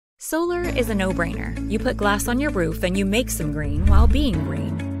Solar is a no-brainer. You put glass on your roof and you make some green while being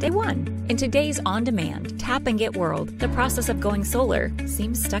green. Day one. In today's on-demand, tap-and-get world, the process of going solar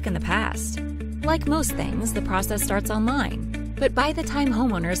seems stuck in the past. Like most things, the process starts online. But by the time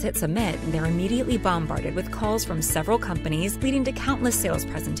homeowners hit submit, they're immediately bombarded with calls from several companies, leading to countless sales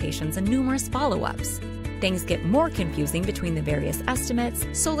presentations and numerous follow-ups. Things get more confusing between the various estimates,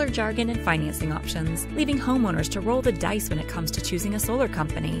 solar jargon, and financing options, leaving homeowners to roll the dice when it comes to choosing a solar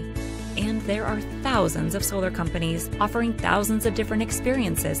company. And there are thousands of solar companies offering thousands of different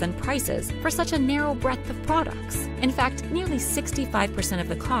experiences and prices for such a narrow breadth of products. In fact, nearly 65% of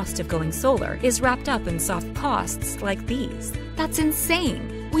the cost of going solar is wrapped up in soft costs like these. That's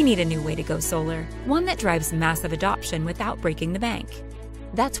insane! We need a new way to go solar, one that drives massive adoption without breaking the bank.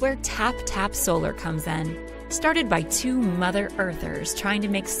 That's where Tap Tap Solar comes in. Started by two Mother Earthers trying to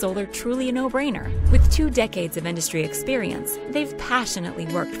make solar truly a no-brainer. With 2 decades of industry experience, they've passionately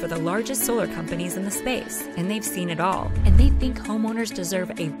worked for the largest solar companies in the space, and they've seen it all, and they think homeowners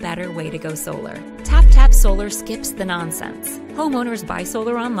deserve a better way to go solar. Tap Tap Solar skips the nonsense. Homeowners buy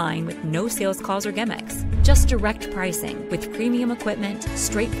solar online with no sales calls or gimmicks. Just direct pricing with premium equipment,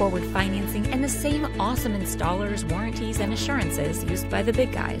 straightforward financing, and the same awesome installers, warranties, and assurances used by the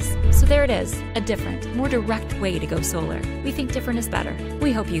big guys. So there it is, a different, more direct way to go solar. We think different is better.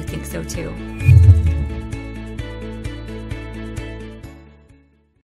 We hope you think so too.